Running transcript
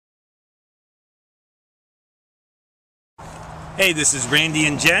Hey, this is Randy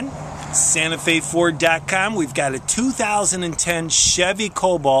and Jen, SantaFeFord.com. We've got a 2010 Chevy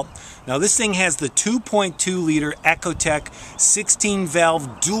Cobalt. Now this thing has the 2.2 liter Ecotec 16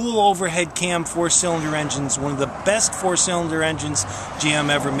 valve dual overhead cam 4-cylinder engines, one of the best 4-cylinder engines GM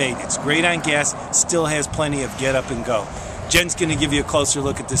ever made. It's great on gas, still has plenty of get up and go. Jen's going to give you a closer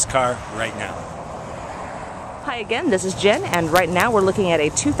look at this car right now. Hi again, this is Jen, and right now we're looking at a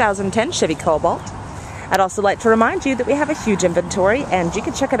 2010 Chevy Cobalt. I'd also like to remind you that we have a huge inventory, and you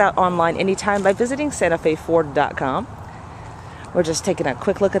can check it out online anytime by visiting SantaFeFord.com. We're just taking a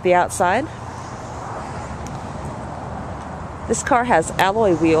quick look at the outside. This car has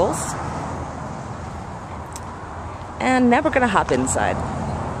alloy wheels, and now we're going to hop inside.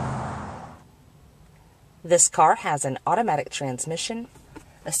 This car has an automatic transmission,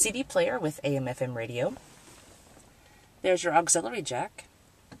 a CD player with AM/FM radio. There's your auxiliary jack.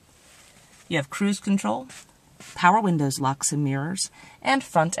 You have cruise control, power windows, locks and mirrors, and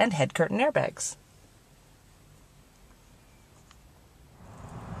front and head curtain airbags.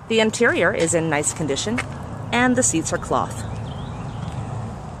 The interior is in nice condition, and the seats are cloth.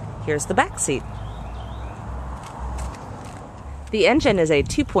 Here's the back seat. The engine is a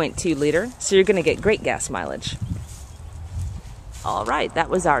 2.2 liter, so you're going to get great gas mileage. All right, that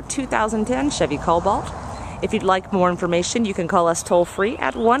was our 2010 Chevy Cobalt. If you'd like more information, you can call us toll-free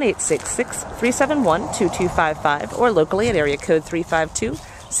at 1-866-371-2255 or locally at area code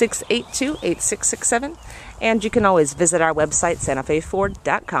 352-682-8667. And you can always visit our website,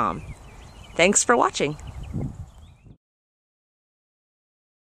 SantaFeFord.com. Thanks for watching.